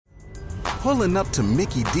Pulling up to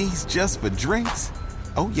Mickey D's just for drinks?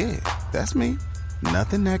 Oh yeah, that's me.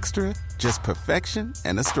 Nothing extra, just perfection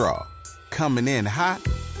and a straw. Coming in hot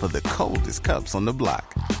for the coldest cups on the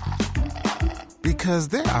block. Because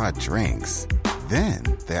there are drinks. Then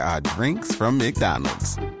there are drinks from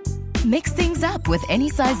McDonald's. Mix things up with any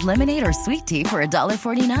size lemonade or sweet tea for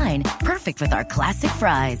 $1.49. Perfect with our classic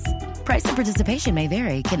fries. Price and participation may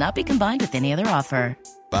vary. Cannot be combined with any other offer.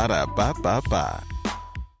 Ba-da-ba-ba-ba.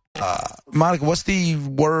 Monica, what's the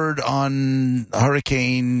word on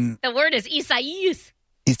hurricane? The word is Isaias.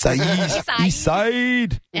 Isaias. East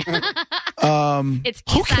side. It's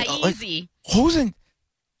Isaias. Who's in?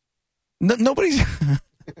 Nobody's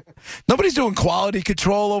doing quality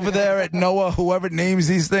control over there at NOAA, whoever names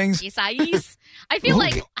these things. Isaias. I feel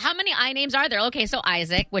like, how many I names are there? Okay, so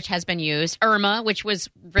Isaac, which has been used. Irma, which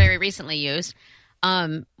was very recently used.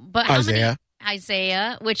 But how Isaiah.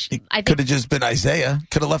 Isaiah, which I think could have just been Isaiah.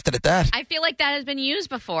 Could have left it at that. I feel like that has been used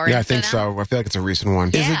before. Yeah, I think so. I feel like it's a recent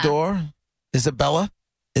one. Yeah. Isadora? Isabella?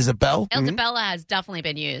 Isabel? Isabella has definitely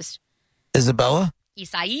been used. Isabella?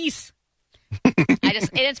 Isaias.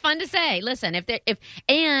 It's fun to say. Listen,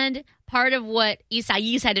 and part of what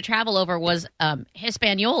Isaias had to travel over was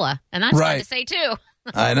Hispaniola, and that's fun to say too.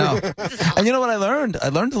 I know. And you know what I learned? I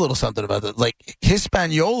learned a little something about that. Like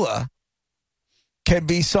Hispaniola can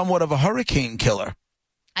be somewhat of a hurricane killer.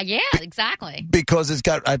 Yeah, exactly. Because it's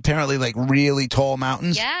got apparently like really tall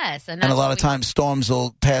mountains. Yes, and a lot of times storms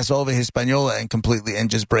will pass over Hispaniola and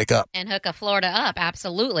just break up and hook a Florida up.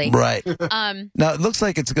 Absolutely. Right. Now it looks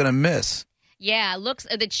like it's going to miss. Yeah,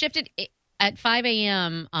 it shifted at 5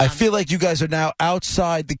 a.m. I feel like you guys are now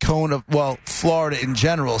outside the cone of, Florida in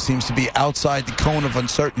general seems to be outside the cone of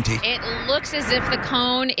uncertainty. It looks as if the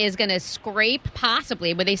cone is going to scrape,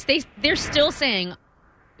 possibly, but they're still saying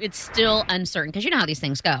it's still uncertain, because you know how these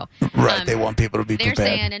things go. Right, they want people to be prepared. They're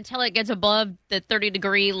saying until it gets above the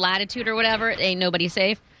 30-degree latitude or whatever, ain't nobody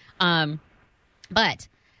safe. But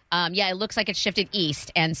it looks like it's shifted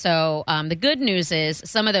east. And so the good news is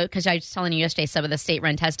because I was telling you yesterday, some of the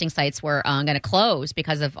state-run testing sites were going to close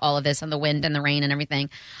because of all of this and the wind and the rain and everything.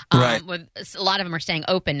 Right. A lot of them are staying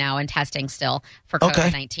open now and testing still for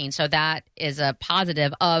COVID-19. So that is a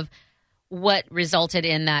positive of what resulted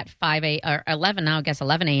in that 11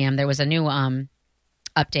 a.m. There was a new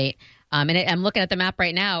update. I'm looking at the map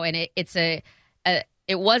right now, and it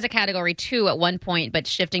was a Category 2 at one point, but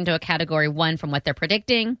shifting to a Category 1 from what they're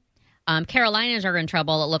predicting. Carolinas are in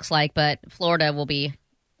trouble, it looks like, but Florida will be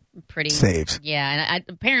pretty safe. Yeah, and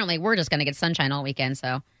apparently we're just going to get sunshine all weekend,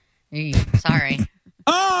 so sorry.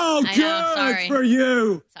 Oh, good for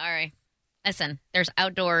you. Sorry. Listen, there's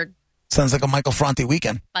outdoor... Sounds like a Michael Franti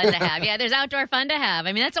weekend. Fun to have. Yeah, there's outdoor fun to have.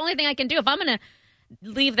 I mean, that's the only thing I can do. If I'm going to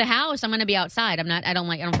leave the house, I'm going to be outside. I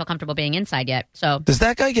don't feel comfortable being inside yet. So does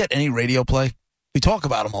that guy get any radio play? We talk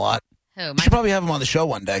about him a lot. Who? We should probably have him on the show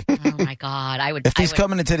one day. Oh my God, I would. If he's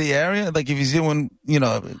coming into the area, like if he's doing,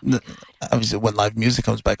 obviously when live music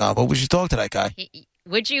comes back on, but we should talk to that guy.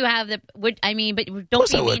 Would you have but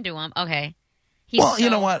don't be mean to him. Okay. You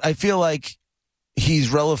know what? I feel like he's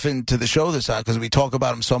relevant to the show this time because we talk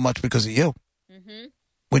about him so much because of you. Mm-hmm.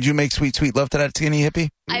 Would you make sweet, sweet love to that skinny hippie?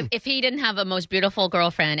 If he didn't have a most beautiful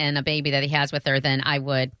girlfriend and a baby that he has with her, then I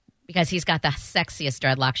would, because he's got the sexiest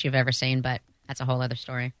dreadlocks you've ever seen, but that's a whole other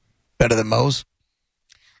story. Better than Mo's?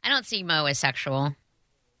 I don't see Mo as sexual.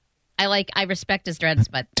 I respect his dreads,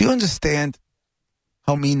 but... Do you understand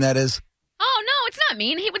how mean that is? Oh, no, it's not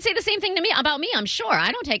mean. He would say the same thing to me about me, I'm sure.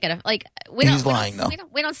 I don't take it... He's lying, though.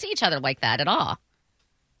 We don't see each other like that at all.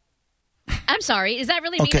 I'm sorry. Is that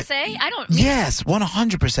really mean to say? I don't... Yes,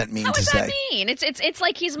 100% mean to say. How is that mean? It's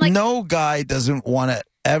like he's like... No guy doesn't want to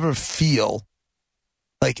ever feel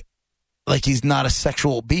like he's not a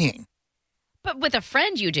sexual being. But with a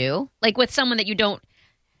friend, you do. Like with someone that you don't...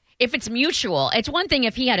 If it's mutual, it's one thing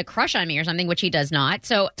if he had a crush on me or something, which he does not.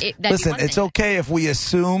 So listen, it's okay if we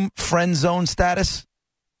assume friend zone status.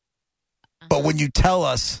 But when you tell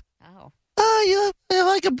us, you're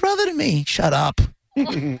like a brother to me, shut up.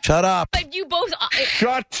 Shut up. But you both...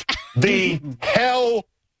 Shut the hell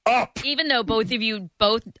up. Even though both of you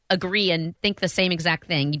both agree and think the same exact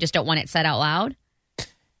thing, you just don't want it said out loud?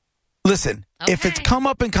 Listen, if it's come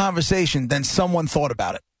up in conversation, then someone thought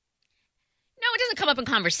about it. No, it doesn't come up in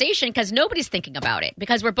conversation because nobody's thinking about it.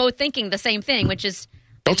 Because we're both thinking the same thing, which is...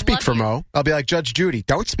 Don't speak for Mo. I'll be like Judge Judy.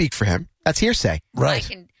 Don't speak for him. That's hearsay. Right.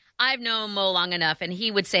 I've known Mo long enough, and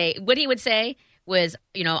he would say... What he would say was,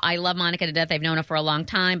 I love Monica to death. I've known her for a long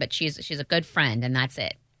time, but she's a good friend, and that's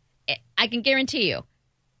it. I can guarantee you.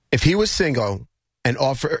 If he was single and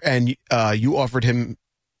you offered him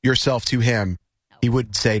yourself to him, he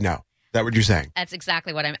would say no. that what you're saying? That's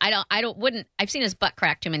exactly what I've seen his butt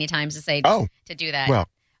crack too many times to say to do that. Well,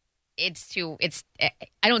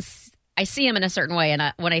 I see him in a certain way,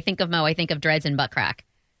 and when I think of Mo, I think of dreads and butt crack.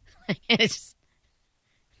 It's just...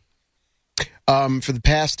 For the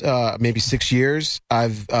past maybe 6 years,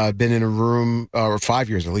 I've been in a room, or 5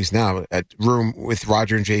 years at least now, a room with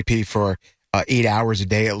Roger and JP for 8 hours a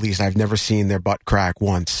day at least. I've never seen their butt crack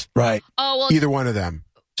once. Right. Oh, well, either one of them.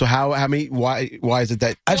 So how many? Why is it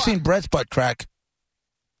that I've seen Brett's butt crack?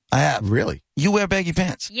 I have. Really? You wear baggy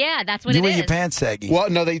pants. Yeah, that's what you it wear is. Your pants saggy. Well,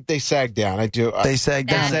 no, they sag down. I do. They sag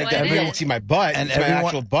down. Everyone can see my butt and my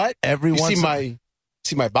actual butt. Everyone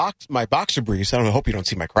see my boxer briefs. I hope you don't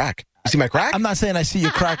see my crack. You see my crack? I'm not saying I see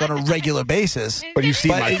your crack on a regular basis, but you see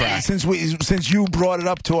my crack. Since you brought it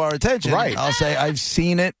up to our attention, right? I'll say I've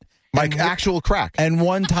seen it. My actual crack. And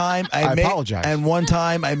one time I apologize. And one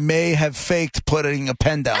time I may have faked putting a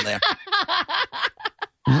pen down there.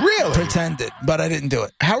 Really? Pretended, but I didn't do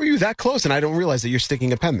it. How are you that close and I don't realize that you're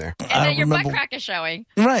sticking a pen there? And then your butt crack is showing.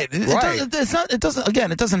 Right.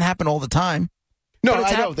 It doesn't happen all the time. No, but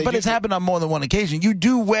I know. It's happened on more than one occasion. You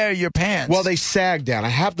do wear your pants. Well, they sag down. I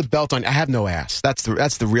have the belt on. I have no ass. That's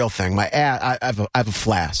the real thing. My ass, I have a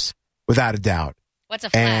flass, without a doubt. What's a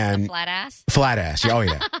flass? A flat ass? Flat ass. Oh,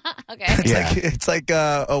 yeah. Okay. It's like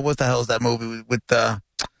what the hell is that movie with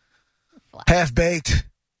Half Baked?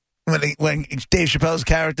 When Dave Chappelle's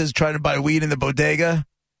characters try to buy weed in the bodega,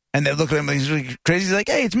 and they look at him and he's really crazy. He's like,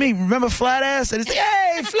 "Hey, it's me. Remember Flat Ass?" And he's like,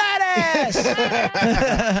 "Hey, Flat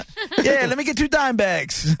Ass! Yeah, let me get 2 dime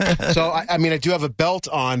bags." So, I mean, I do have a belt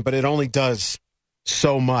on, but it only does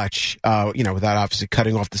so much, without obviously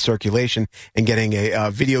cutting off the circulation and getting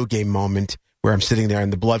a video game moment where I'm sitting there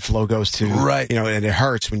and the blood flow goes to, right. And it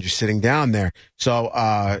hurts when you're sitting down there. So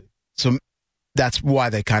that's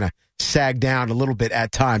why they kind of sag down a little bit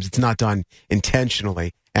at times. It's not done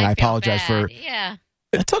intentionally, and I apologize for. Yeah,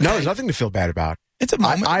 it's okay. No, there's nothing to feel bad about. It's a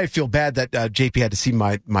moment. I feel bad that JP had to see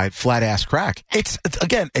my flat ass crack. It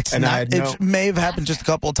may have happened just a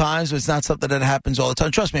couple of times, but it's not something that happens all the time.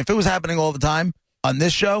 Trust me, if it was happening all the time on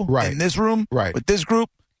this show, in this room, with this group,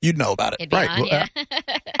 you'd know about it. Right. On, yeah.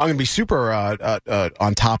 I'm going to be super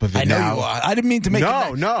on top of it now. I know you are. I didn't mean to make you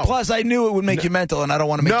mental. No. Plus, I knew it would make you mental, and I don't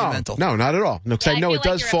want to make you mental. No, not at all. No, because I know it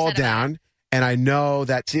does fall down, and I know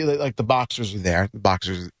that, see, like the boxers are there. The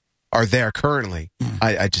boxers are there currently.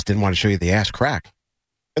 I just didn't want to show you the ass crack.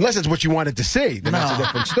 Unless it's what you wanted to see, then that's a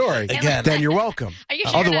different story. Again, then you're welcome. Are you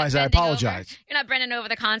sure Otherwise, I apologize. You're not bending over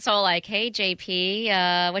the console like, "Hey,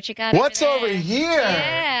 JP, what you got? What's over here?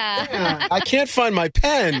 Yeah. I can't find my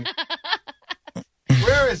pen.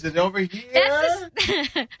 Where is it? Over here?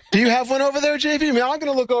 Do you have one over there, JP? I mean, I'm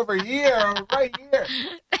going to look over here, right here.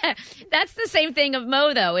 That's the same thing of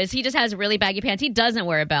Mo, though, is he just has really baggy pants. He doesn't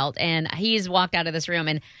wear a belt, and he's walked out of this room,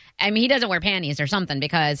 and I mean, he doesn't wear panties or something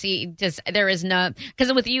because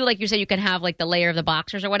because with you, like you said, you can have like the layer of the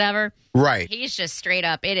boxers or whatever. Right. He's just straight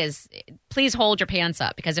up. Please hold your pants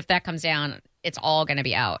up, because if that comes down, it's all going to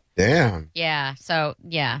be out. Damn. Yeah. So,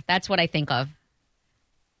 yeah, that's what I think of.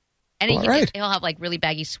 And he'll have like really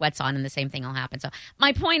baggy sweats on, and the same thing will happen. So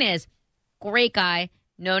my point is, great guy,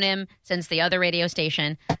 known him since the other radio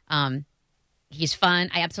station. He's fun.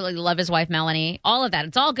 I absolutely love his wife, Melanie. All of that.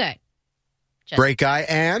 It's all good. Great guy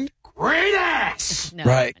and great ass. No,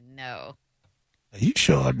 right. No. Are you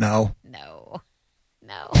sure? No.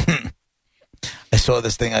 No. I saw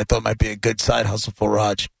this thing I thought might be a good side hustle for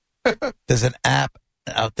Raj. There's an app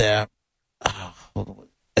out there. I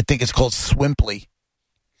think it's called Swimply.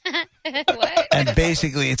 What? And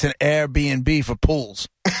basically, it's an Airbnb for pools.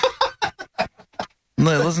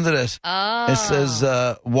 Listen to this. Oh. It says,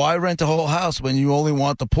 why rent a whole house when you only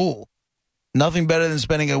want the pool? Nothing better than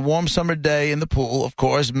spending a warm summer day in the pool. Of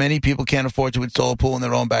course, many people can't afford to install a pool in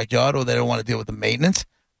their own backyard, or they don't want to deal with the maintenance.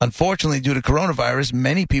 Unfortunately, due to coronavirus,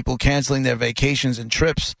 many people canceling their vacations and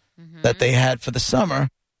trips that they had for the summer.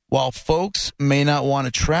 While folks may not want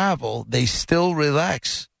to travel, they still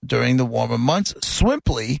relax during the warmer months.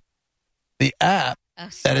 Swimply, the app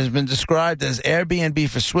that has been described as Airbnb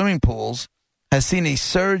for swimming pools, has seen a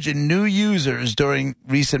surge in new users during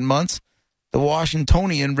recent months. The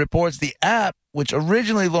Washingtonian reports the app, which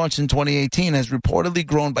originally launched in 2018, has reportedly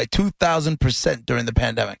grown by 2,000% during the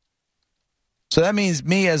pandemic. So that means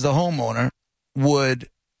me as the homeowner would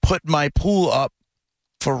put my pool up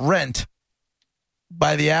for rent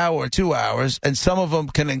by the hour or 2 hours, and some of them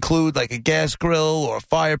can include like a gas grill or a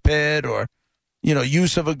fire pit or,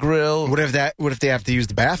 use of a grill. What if they have to use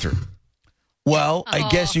the bathroom? Well, I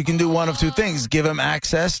guess you can do one of two things: give them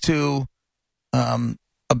access to a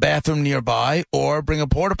bathroom nearby, or bring a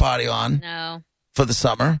porta potty on for the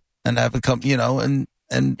summer and have it come, and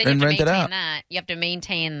and rent it out. You have to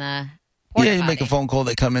maintain the porta potty. You make a phone call,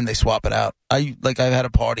 they come in, they swap it out. I've had a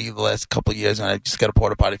party the last couple of years, and I just got a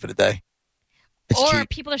porta potty for the day. It's cheap.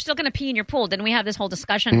 People are still going to pee in your pool. Didn't we have this whole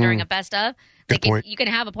discussion during a best of? Good point. You can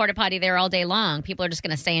have a porta potty there all day long. People are just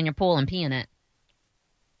going to stay in your pool and pee in it.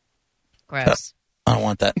 Gross. I don't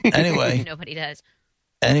want that. Anyway. Nobody does.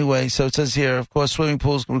 Anyway, so it says here, of course, swimming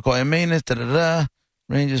pools require maintenance,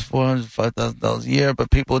 ranges $400 to $5,000 a year,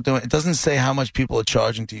 but people are doing, it doesn't say how much people are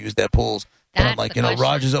charging to use their pools. But I'm like,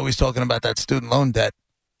 Roger's always talking about that student loan debt.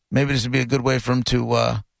 Maybe this would be a good way for him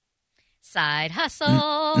to side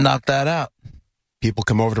hustle. Knock that out. People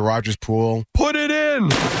come over to Roger's pool. Put it in.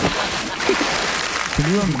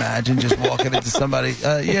 Can you imagine just walking into somebody?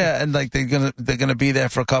 And like they're gonna be there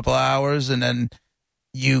for a couple hours, and then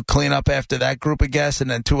you clean up after that group of guests,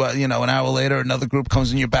 and then an hour later, another group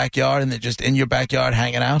comes in your backyard, and they're just in your backyard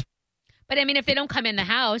hanging out. But I mean, if they don't come in the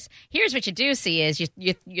house, here's what you do see is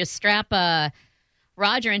you strap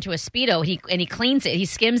Roger into a Speedo, and he cleans it. He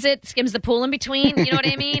skims the pool in between. You know what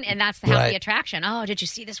I mean? And that's half the attraction. Oh, did you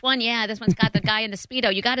see this one? Yeah, this one's got the guy in the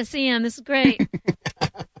Speedo. You got to see him. This is great.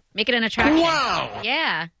 Make it an attraction. Wow.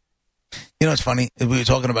 Yeah. You know, it's funny. We were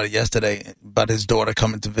talking about it yesterday, about his daughter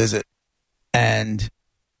coming to visit. And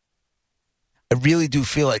I really do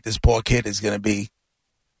feel like this poor kid is going to be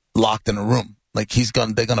locked in a room. Like they're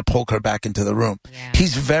going to poke her back into the room. Yeah.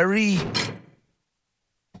 He's very...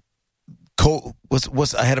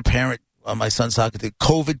 I had a parent on my son's soccer team,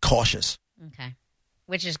 COVID cautious. Okay.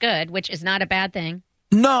 Which is good, which is not a bad thing.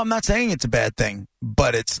 No, I'm not saying it's a bad thing,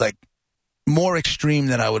 but it's like more extreme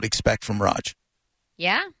than I would expect from Raj.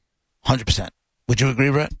 Yeah? 100%. Would you agree,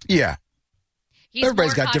 Brett? Yeah.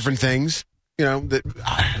 Everybody's got different things. You know,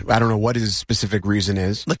 I don't know what his specific reason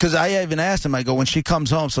is. Because I even asked him, I go, when she comes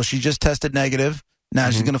home, so she just tested negative. Now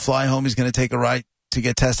she's going to fly home. He's going to take a ride to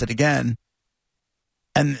get tested again.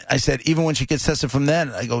 And I said, even when she gets tested from then,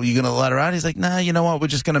 I go, you going to let her out? He's like, nah, you know what? We're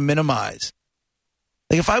just going to minimize.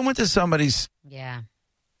 Like, if I went to somebody's... Yeah,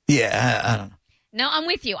 I don't know. No, I'm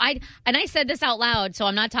with you. I said this out loud, so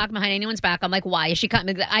I'm not talking behind anyone's back. I'm like, why is she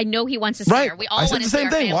coming? I know he wants to see her. We all want to see her family. I said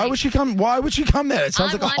the same thing. Why would she come there? It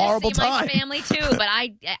sounds like a horrible time. I want to see my family, too, but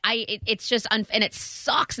it's just... and it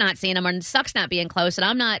sucks not seeing them, or it sucks not being close, and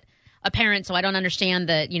I'm not a parent, so I don't understand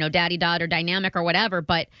the, daddy-daughter dynamic or whatever,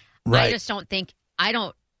 but I just don't think...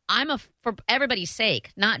 for everybody's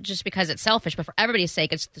sake, not just because it's selfish, but for everybody's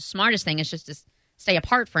sake, it's the smartest thing is just to stay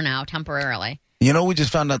apart for now, temporarily. You know, we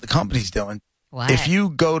just found out the company's doing. What? If you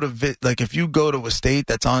go to a state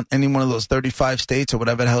that's on any one of those 35 states or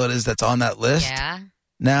whatever the hell it is that's on that list,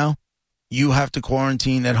 now you have to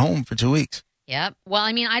quarantine at home for 2 weeks. Yep. Well,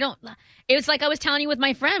 I mean, it was like I was telling you with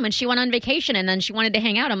my friend when she went on vacation and then she wanted to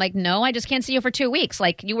hang out. I'm like, no, I just can't see you for 2 weeks.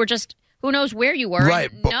 Like, you were just... Who knows where you were?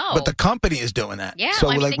 Right, but the company is doing that. Yeah, so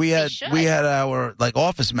we had our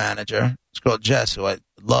office manager, it's called Jess, who I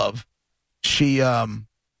love. She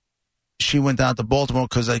went down to Baltimore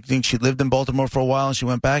because I think she lived in Baltimore for a while, and she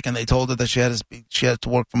went back, and they told her that she had to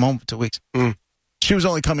work from home for 2 weeks. Mm. She was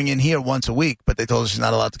only coming in here once a week, but they told her she's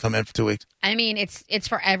not allowed to come in for 2 weeks. I mean, it's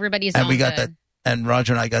for everybody's. And we got that. And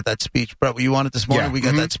Roger and I got that speech. Brett, you want it this morning? Yeah. We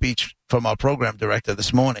got that speech from our program director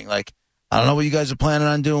this morning. Like, I don't know what you guys are planning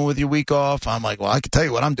on doing with your week off. I'm like, well, I can tell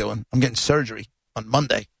you what I'm doing. I'm getting surgery on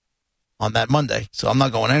that Monday, so I'm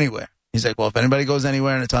not going anywhere. He's like, well, if anybody goes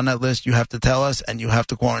anywhere and it's on that list, you have to tell us, and you have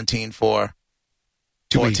to quarantine for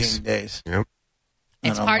 14 days. Yep.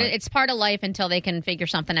 It's part of life until they can figure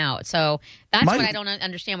something out. So that's what I don't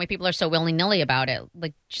understand, why people are so willy-nilly about it.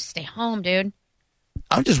 Like, just stay home, dude.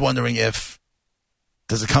 I'm just wondering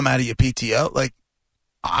does it come out of your PTO? Like,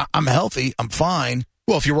 I'm healthy. I'm fine.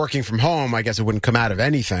 Well, if you're working from home, I guess it wouldn't come out of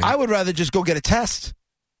anything. I would rather just go get a test.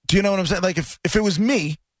 Do you know what I'm saying? Like, if it was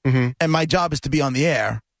me, and my job is to be on the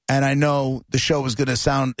air, and I know the show is going to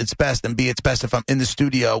sound its best and be its best if I'm in the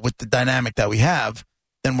studio with the dynamic that we have,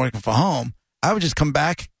 then working from home, I would just come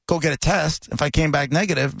back, go get a test. If I came back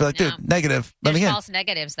negative, be like, dude, negative. There's false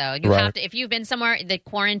negatives, though. You have to, if you've been somewhere, the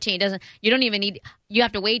quarantine you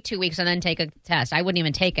have to wait 2 weeks and then take a test. I wouldn't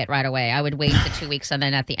even take it right away. I would wait the 2 weeks and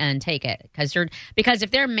then at the end take it. Because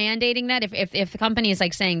if they're mandating that, if the company is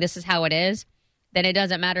like saying this is how it is, then it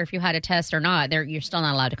doesn't matter if you had a test or not. You're still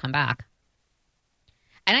not allowed to come back.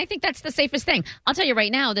 And I think that's the safest thing. I'll tell you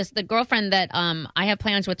right now, the girlfriend that I have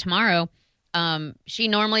plans with tomorrow, she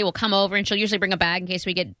normally will come over and she'll usually bring a bag in case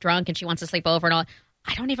we get drunk and she wants to sleep over and all.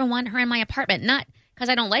 I don't even want her in my apartment. Not because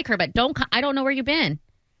I don't like her, but I don't know where you've been.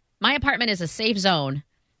 My apartment is a safe zone.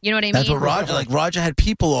 You know what I mean? That's what Roger had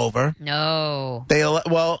people over. No.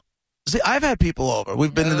 See, I've had people over.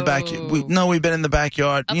 We've been in the backyard. We've been in the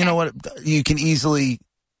backyard. Okay. You know what? You can easily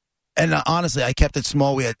And honestly, I kept it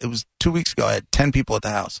small. It was 2 weeks ago. I had 10 people at the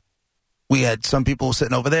house. We had some people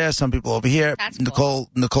sitting over there, some people over here. That's cool.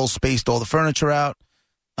 Nicole spaced all the furniture out.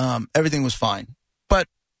 Everything was fine. But,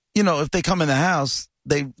 if they come in the house,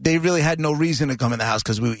 they really had no reason to come in the house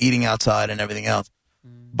because we were eating outside and everything else.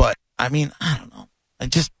 But, I don't know. I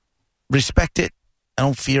just respect it. I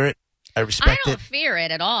don't fear it. I respect it. I don't fear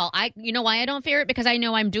it at all. You know why I don't fear it? Because I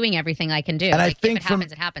know I'm doing everything I can do. And I think if it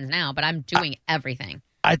happens, it happens now. But I'm doing everything.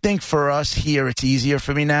 I think for us here, it's easier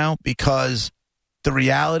for me now because the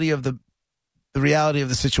reality of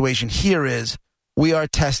the situation here is we are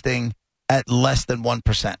testing at less than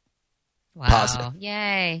 1% positive.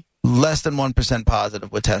 Yay. Less than 1%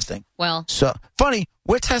 positive we're testing. Well. So, funny,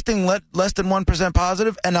 we're testing less than 1%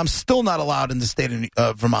 positive, and I'm still not allowed in the state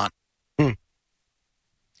of Vermont.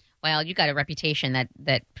 Well, you got a reputation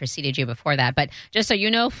that preceded you before that. But just so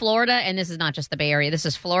you know, Florida, and this is not just the Bay Area, this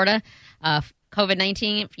is Florida,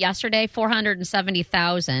 COVID-19 yesterday,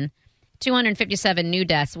 470,000, 257 new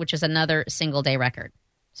deaths, which is another single-day record.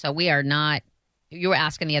 So we are not – you were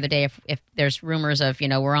asking the other day if there's rumors of,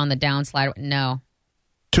 we're on the downslide. No.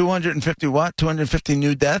 250 what? 250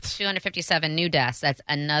 new deaths? 257 new deaths. That's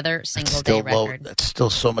another single-day record. That's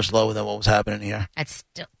still so much lower than what was happening here. That's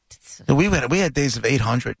still – we had days of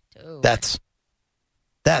 800 deaths.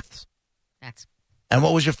 And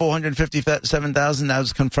what was your 457,000? That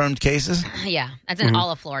was confirmed cases? Yeah, that's in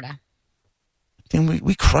all of Florida.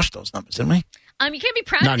 We crushed those numbers, didn't we? You can't be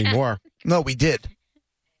proud Not of that. anymore. No, we did.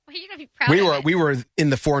 Well, you gotta be proud of it. We were in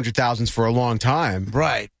the 400,000s for a long time.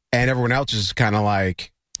 Right. And everyone else is kind of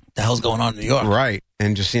like... The hell's going on in New York? Right.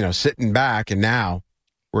 And just, sitting back, and now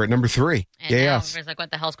we're at number 3. And now everybody's like,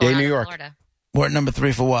 what the hell's going on New in York. Florida? We're at number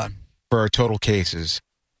 3 for what? For total cases.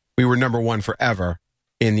 We were number 1 forever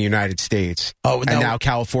in the United States. Oh, and now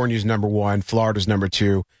California's number 1, Florida's number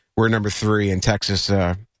 2, we're number 3, and Texas...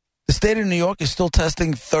 the state of New York is still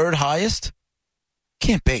testing third highest?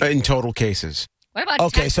 Can't be. In total cases. What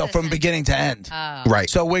about Texas? So from beginning to end. Oh. Right.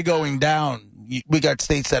 So we're going down. We got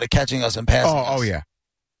states that are catching us and passing us. Oh, yeah.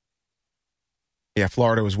 Yeah,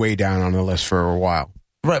 Florida was way down on the list for a while.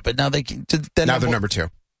 Right, but now they're number 2.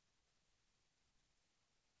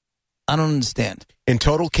 I don't understand. In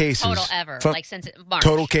total cases. Total ever. Since March.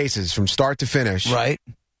 Total cases from start to finish. Right.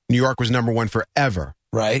 New York was number 1 forever.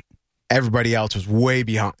 Right. Everybody else was way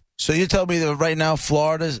behind. So you tell me that right now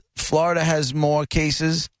Florida has more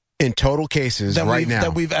cases in total cases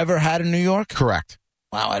that we've ever had in New York? Correct.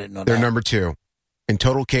 Wow, I didn't know They're that. number 2. In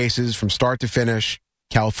total cases from start to finish,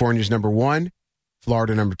 California's number 1,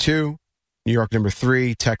 Florida number 2, New York number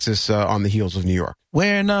 3, Texas on the heels of New York.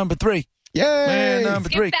 We're number 3. Yay! We're number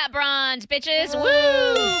 3. Skip that bronze, bitches.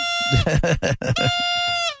 Woo!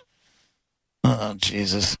 Oh,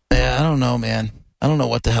 Jesus. Yeah, I don't know, man. I don't know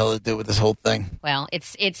what the hell to do with this whole thing. Well,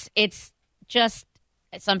 it's just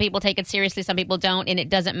some people take it seriously, some people don't, and it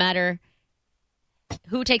doesn't matter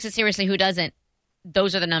who takes it seriously, who doesn't.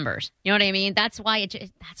 Those are the numbers. You know what I mean? That's why it's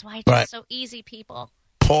right. so easy, people.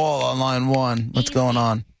 Paul on line 1. What's going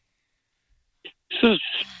on?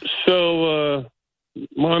 So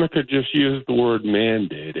Monica just used the word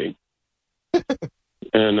mandating.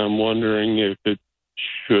 And I'm wondering if it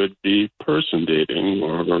should be person dating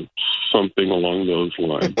or something along those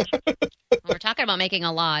lines. We're talking about making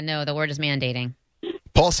a law. No, the word is mandating.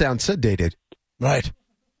 Paul sounds sedated. Right.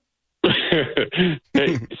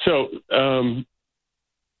 Hey, so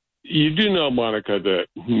you do know, Monica, that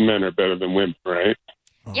men are better than women, right?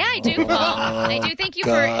 Yeah, I do, Paul. And I do thank you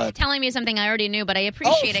for telling me something I already knew, but I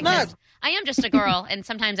appreciate it because I am just a girl, and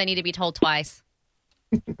sometimes I need to be told twice.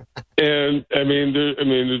 And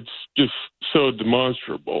it's just so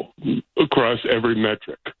demonstrable across every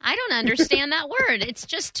metric. I don't understand that word. It's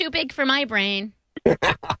just too big for my brain. I'm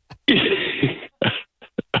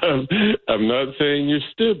not saying you're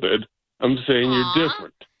stupid. I'm saying you're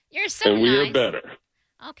different. You're so and nice. we are better.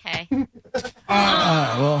 Okay.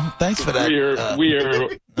 Well, thanks for that. We are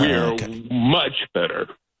much better.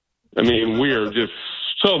 I mean, we are just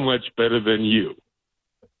so much better than you.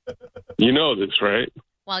 You know this, right?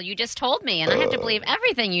 Well, you just told me, and I have to believe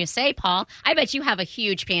everything you say, Paul. I bet you have a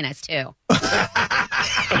huge penis, too.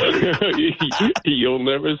 You'll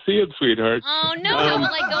never see it, sweetheart. Oh, no, how will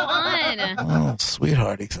I go on? Oh,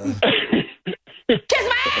 sweetheart, he said. Kiss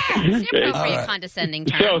my ass! Inappropriate condescending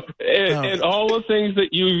term. So, and all the things that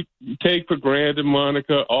you take for granted,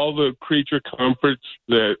 Monica, all the creature comforts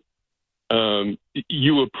that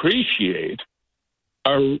you appreciate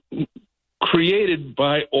are created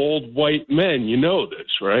by old white men. You know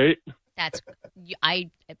this, right? I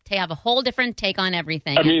have a whole different take on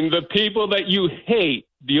everything. I mean, the people that you hate,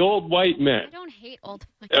 the old white men. I don't hate old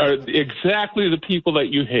white men. Are exactly the people that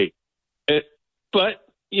you hate. But,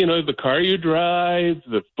 the car you drive,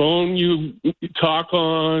 the phone you talk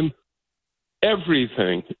on,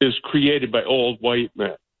 everything is created by old white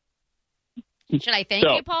men. Should I thank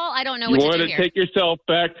you, Paul? I don't know what to do here. You want to take yourself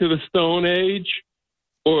back to the Stone Age,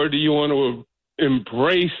 or do you want to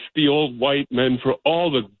embrace the old white men for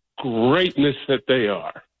all the greatness that they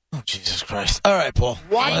are? Oh, Jesus Christ. All right, Paul.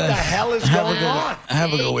 What the hell is going on?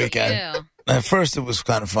 Have a good weekend. At first, it was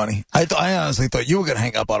kind of funny. I honestly thought you were going to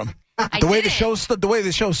hang up on him. The way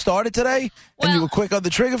the show started today, and you were quick on the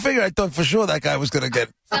trigger finger, I thought for sure that guy was going to get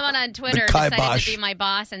someone on Twitter decided to be my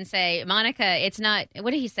boss and say, Monica, it's not. What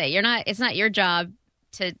did he say? It's not your job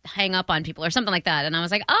to hang up on people or something like that. And I was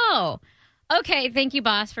like, oh, okay, thank you,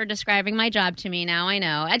 boss, for describing my job to me. Now I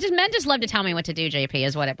know. Men just love to tell me what to do. JP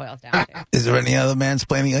is what it boils down to. Is there any other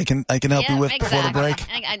mansplaining I can help you with before the break?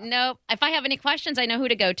 No. If I have any questions, I know who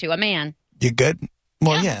to go to. A man. You good?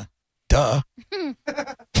 Well, yeah. Duh.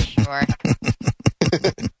 Sure.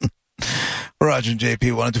 Roger and JP,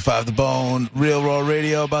 102.5 The Bone, Real Raw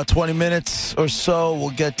Radio. About 20 minutes or so, we'll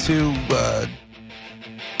get to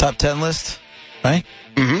top 10 list, right?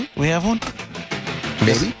 Mm-hmm. We have one?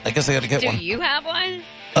 Maybe. I guess I got to get one. Do you have one?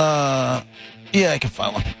 Yeah, I can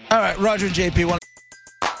find one. All right, Roger and JP.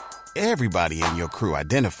 Everybody in your crew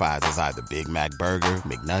identifies as either Big Mac Burger,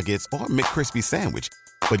 McNuggets, or McCrispy Sandwich.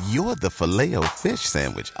 But you're the Filet-O-Fish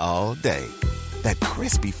Sandwich all day. That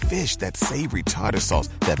crispy fish, that savory tartar sauce,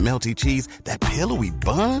 that melty cheese, that pillowy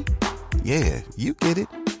bun. Yeah, you get it.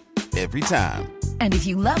 Every time. And if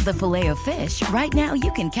you love the Filet-O-Fish, right now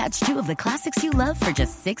you can catch 2 of the classics you love for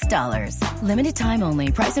just $6. Limited time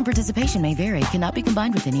only. Price and participation may vary. Cannot be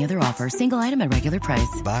combined with any other offer. Single item at regular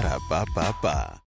price. Ba-da-ba-ba-ba.